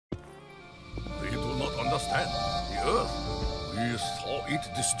understand. The Earth, we saw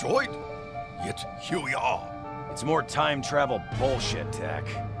it destroyed. Yet here we are. It's more time travel bullshit, Tech.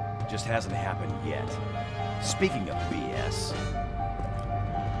 Just hasn't happened yet. Speaking of BS...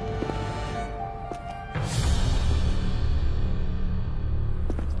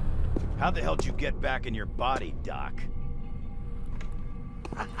 How the hell did you get back in your body, Doc?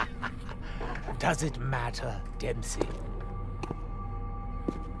 Does it matter, Dempsey?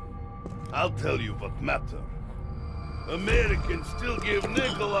 I'll tell you what matter. Americans still give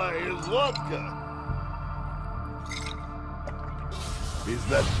Nikolai his vodka. Is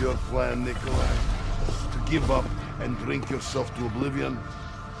that your plan, Nikolai? To give up and drink yourself to oblivion?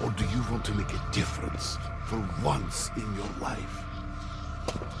 Or do you want to make a difference for once in your life?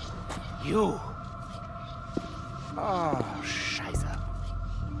 You? Oh, Scheiße.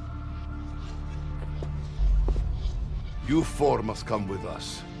 You four must come with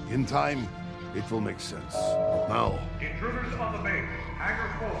us. In time, it will make sense. Now... Intruders on the base. Hangar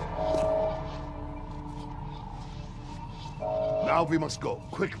 4. Now we must go,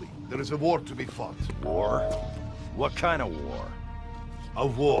 quickly. There is a war to be fought. War? What kind of war? A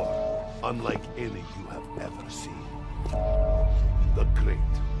war unlike any you have ever seen. The Great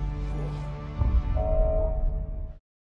War.